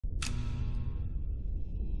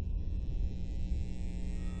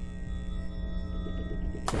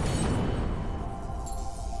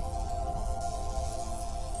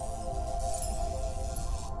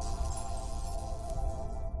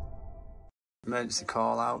Emergency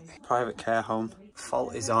call out, private care home.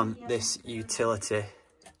 Fault is on this utility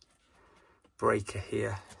breaker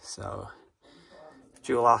here. So,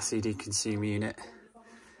 dual RCD consumer unit.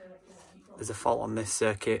 There's a fault on this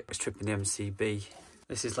circuit, it's tripping the MCB.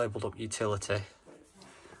 This is labelled up utility.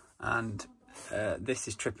 And this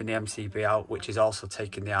is tripping the MCB out, which is also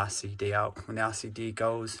taking the RCD out. When the RCD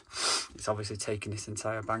goes, it's obviously taking this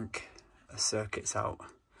entire bank of circuits out.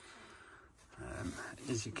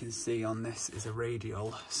 As you can see on this is a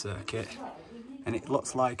radial circuit, and it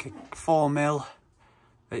looks like a 4mm.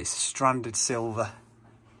 It's stranded silver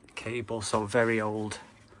cable, so very old.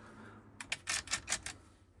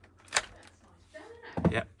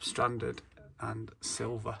 Yep, stranded and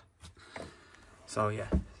silver. So yeah,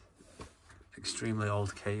 extremely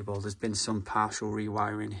old cable. There's been some partial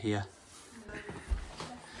rewiring here.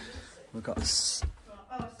 We've got so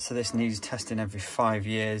this needs testing every 5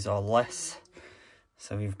 years or less.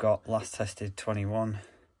 So we've got last tested 21,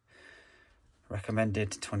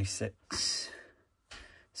 recommended 26.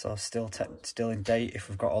 So still in date if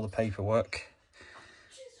we've got all the paperwork.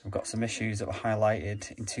 We've got some issues that were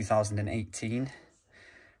highlighted in 2018.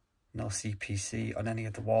 No CPC on any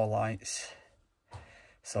of the wall lights.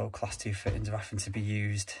 So class 2 fittings are having to be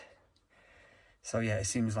used. So yeah, it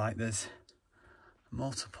seems like there's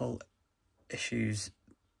multiple issues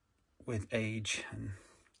with age and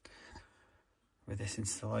with this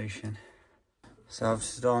installation. So I've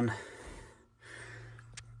just done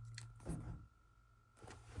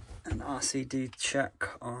an RCD check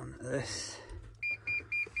on this.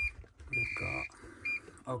 We've got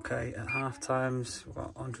okay at half times, we've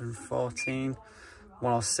got 114,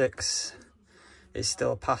 106. It's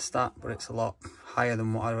still past that, but it's a lot higher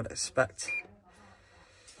than what I would expect.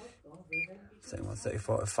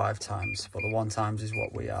 134 at 5 times, but the 1 times is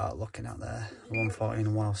what we are looking at there, 114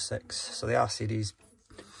 and 106. So the RCD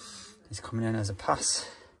is coming in as a pass,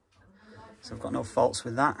 so I've got no faults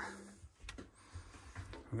with that.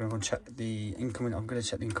 We're going to go check the incoming. I'm going to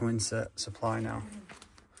check the incoming supply now.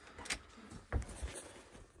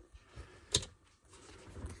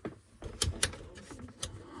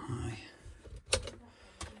 Hi.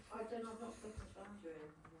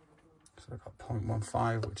 So I've got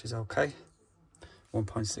 0.15, which is okay.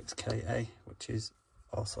 1.6 kA, which is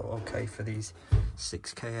also okay for these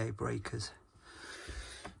 6 kA breakers.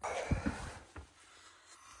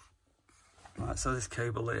 Right, so this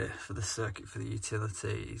cable here for the circuit for the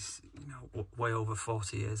utility is, you know, way over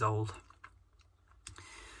 40 years old.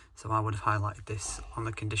 So I would have highlighted this on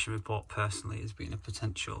the condition report personally as being a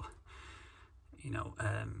potential, you know,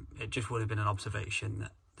 it just would have been an observation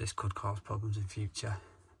that this could cause problems in future.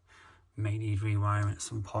 May need rewiring at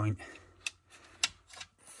some point.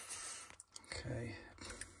 Okay.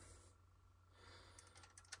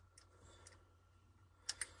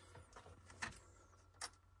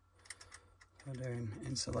 We're doing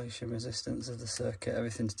insulation resistance of the circuit.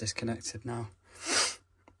 Everything's disconnected now.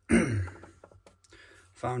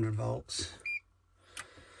 500 volts.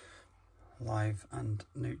 Live and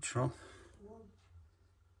neutral.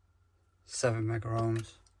 7 mega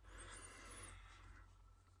ohms.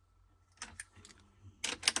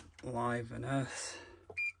 Live and earth.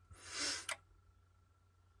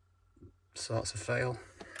 So that's a fail.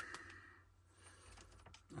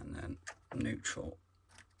 And then neutral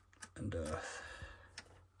and earth.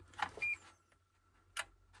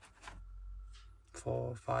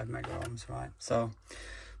 4, 5 mega ohms, right? So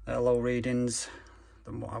they're low readings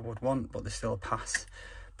than what I would want, but they're still a pass.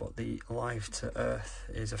 But the live to earth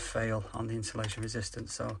is a fail on the insulation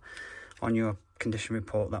resistance. So on your condition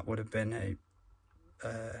report, that would have been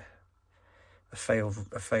a fail.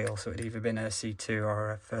 So it'd either been a C2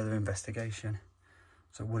 or a further investigation.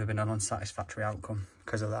 So it would have been an unsatisfactory outcome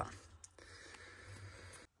because of that.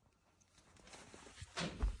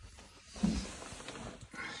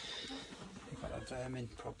 You've got a vermin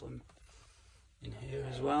problem in here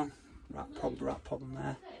as well. Rat problem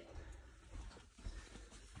there.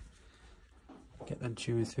 Get them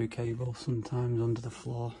chewing through cables sometimes under the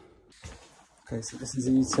floor. Okay, so this is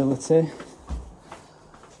a utility.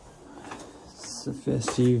 The first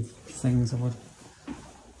few things I would.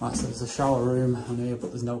 Right, so there's a shower room on here, but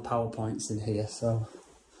there's no power points in here, so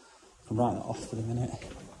I'll write that off for the minute.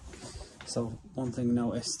 So one thing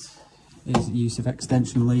noticed is the use of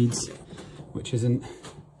extension leads, which isn't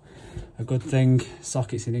a good thing.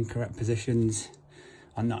 Sockets in incorrect positions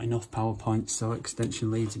and not enough power points, so extension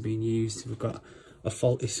leads are being used. We've got a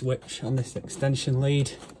faulty switch on this extension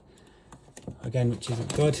lead, again, which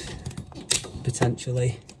isn't good,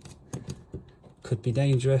 potentially. Could be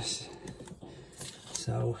dangerous.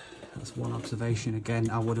 So that's one observation. Again,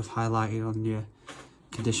 I would have highlighted on your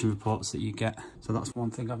condition reports that you get. So that's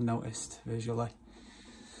one thing I've noticed visually.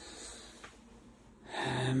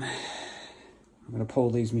 I'm going to pull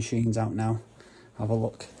these machines out now, have a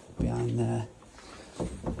look behind there.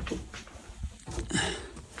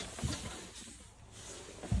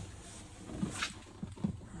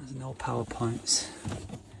 There's no power points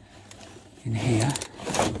in here.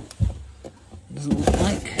 It doesn't look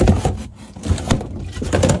like.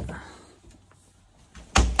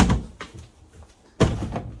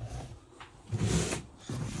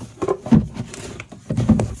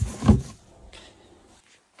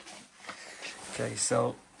 Okay,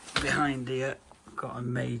 so behind here, I've got a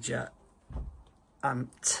major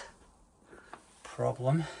ant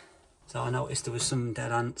problem. So I noticed there was some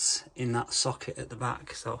dead ants in that socket at the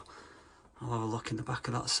back, so I'll have a look in the back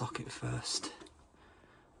of that socket first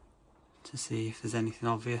to see if there's anything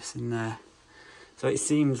obvious in there. So it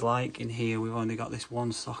seems like in here we've only got this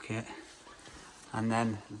one socket and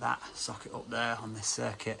then that socket up there on this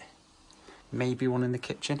circuit. Maybe one in the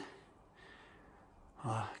kitchen.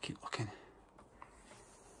 Oh, keep looking.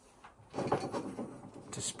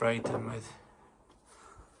 Just sprayed them with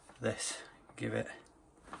this. Give it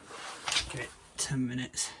 10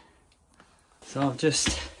 minutes. So I've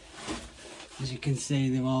just, as you can see,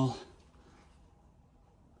 they've all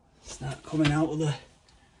start coming out of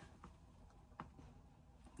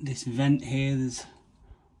this vent here. There's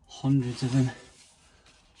hundreds of them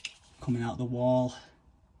coming out the wall,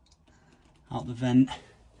 out the vent,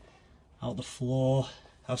 out the floor.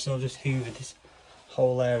 I've sort of just hoovered this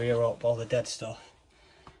whole area up, all the dead stuff,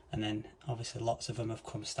 and then obviously lots of them have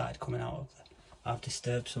started coming out of I've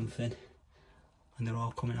disturbed something and they're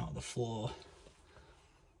all coming out of the floor,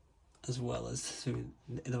 as well as, so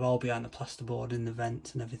they're all behind the plasterboard in the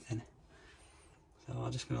vents and everything. So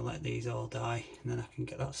I'm just going to let these all die and then I can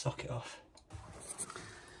get that socket off.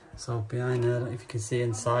 So behind there, I don't know if you can see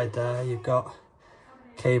inside there, you've got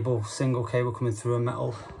cable, single cable coming through a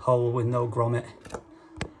metal hole with no grommet,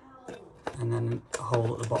 and then a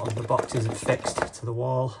hole at the bottom. The box isn't fixed to the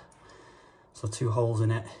wall, so 2 holes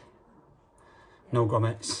in it, no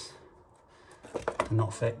grommets, and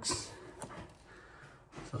not fixed.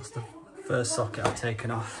 So that's the first socket I've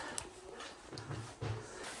taken off.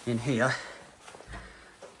 In here,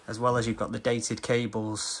 as well as you've got the dated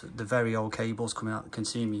cables, the very old cables coming out of the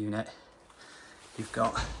consumer unit, you've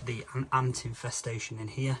got the ant infestation in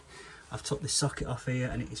here. I've took this socket off here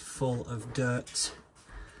and it is full of dirt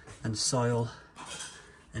and soil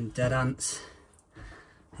and dead ants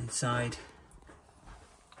inside.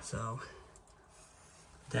 So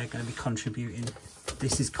they're going to be contributing,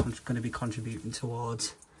 this is going to be contributing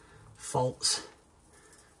towards faults.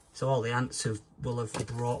 So all the ants will have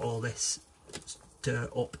brought all this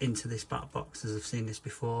dirt up into this back box, as I've seen this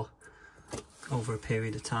before, over a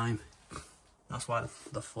period of time. That's why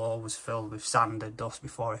the floor was filled with sand and dust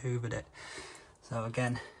before I hoovered it. So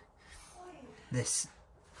again,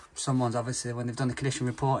 someone's obviously, when they've done the condition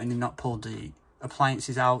reporting, they've not pulled the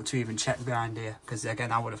appliances out to even check behind here, because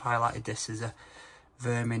again I would have highlighted this as a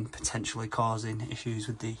vermin potentially causing issues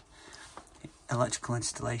with the electrical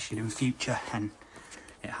installation in future, and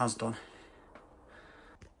it has done.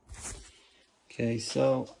 Okay,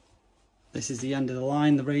 so this is the end of the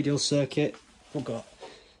line, the radial circuit. We've got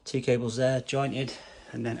 2 cables there jointed,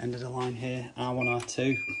 and then end of the line here, R1,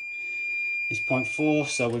 R2 is 0.4,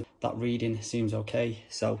 so that reading seems okay.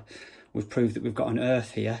 So we've proved that we've got an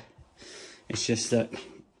earth here. It's just that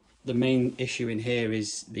the main issue in here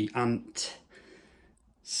is the ant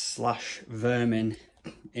 / vermin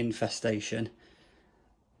infestation,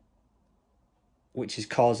 which is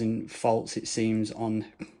causing faults, it seems, on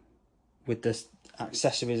with the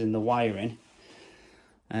accessories and the wiring.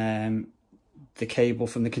 The cable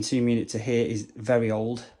from the consumer unit to here is very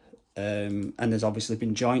old, and there's obviously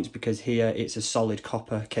been joints, because here it's a solid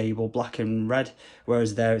copper cable, black and red,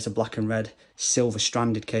 whereas there it's a black and red silver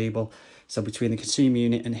stranded cable. So between the consumer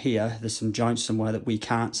unit and here, there's some joints somewhere that we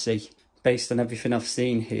can't see. Based on everything I've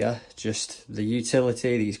seen here, just the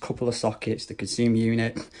utility, these couple of sockets, the consumer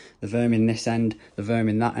unit, the vermin this end, the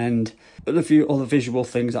vermin that end, but a few other visual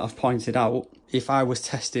things that I've pointed out, if I was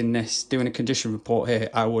testing this, doing a condition report here,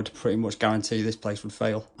 I would pretty much guarantee this place would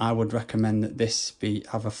fail. I would recommend that this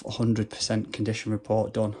have a 100% condition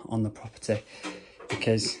report done on the property,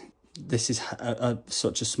 because this is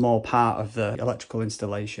such a small part of the electrical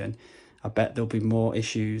installation. I bet there'll be more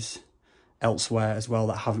issues elsewhere as well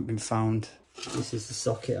that haven't been found. This is the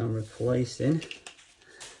socket I'm replacing,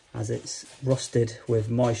 as it's rusted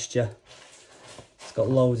with moisture. It's got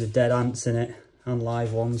loads of dead ants in it and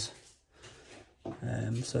live ones,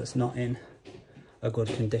 so it's not in a good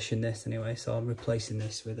condition, this anyway, so I'm replacing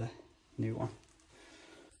this with a new one.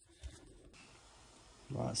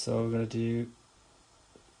 Right, so we're going to do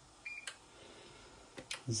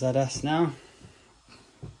ZS now.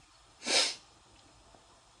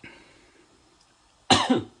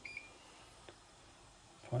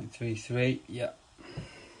 0.33, yeah.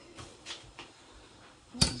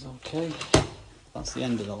 That's okay. That's the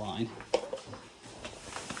end of the line.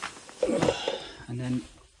 And then,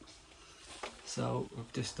 so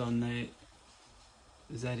we've just done the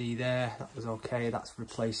ZE there, that was okay, that's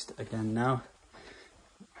replaced again now.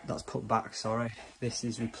 That's put back, sorry. This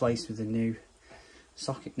is replaced with a new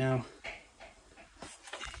socket now.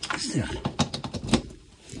 This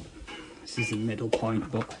is the middle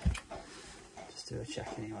point, but just do a check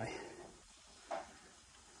anyway.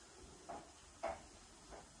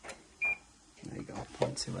 There you go,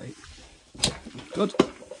 0.28. Good.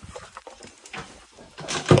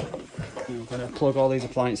 I'm going to plug all these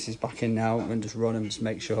appliances back in now and just run them, just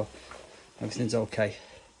make sure everything's okay.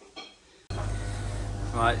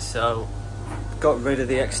 Right, so got rid of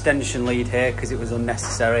the extension lead here because it was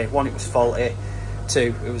unnecessary. One, it was faulty.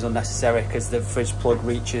 Two, it was unnecessary because the fridge plug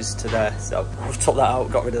reaches to there. So I've took that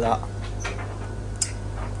out, got rid of that.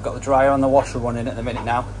 Got the dryer and the washer running at the minute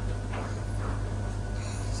now.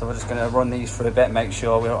 So we're just going to run these for a bit, make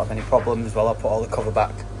sure we don't have any problems while I put all the cover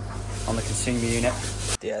back on the consumer unit.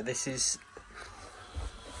 Yeah, this is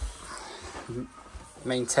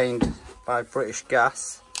maintained by British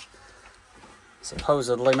Gas.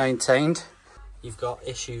 Supposedly maintained. You've got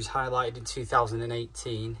issues highlighted in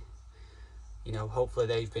 2018. You know, hopefully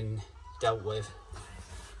they've been dealt with.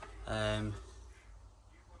 Yeah,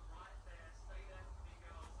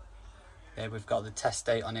 we've got the test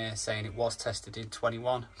date on here saying it was tested in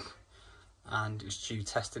 21 and it's due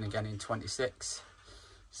testing again in 26.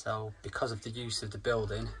 So because of the use of the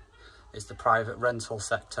building, it's the private rental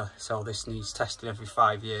sector, so this needs testing every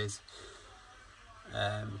 5 years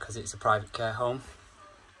because it's a private care home.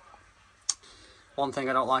 One thing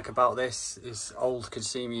I don't like about this is old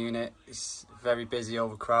consumer unit. It's very busy,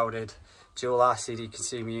 overcrowded. Dual RCD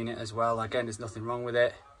consumer unit as well. Again, there's nothing wrong with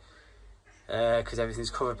it because everything's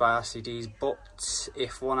covered by RCDs, but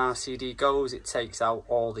if one RCD goes, it takes out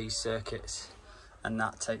all these circuits and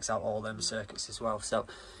that takes out all them circuits as well. So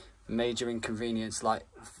major inconvenience, like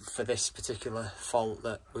for this particular fault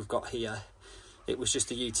that we've got here, it was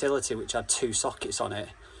just a utility which had 2 sockets on it,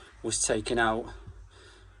 was taken out.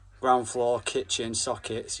 Ground floor kitchen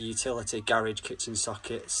sockets, utility garage kitchen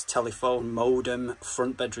sockets, telephone modem,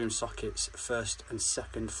 front bedroom sockets, first and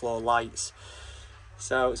second floor lights.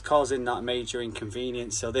 So it's causing that major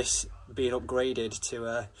inconvenience. So this being upgraded to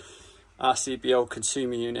a RCBO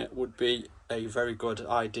consumer unit would be a very good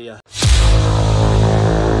idea.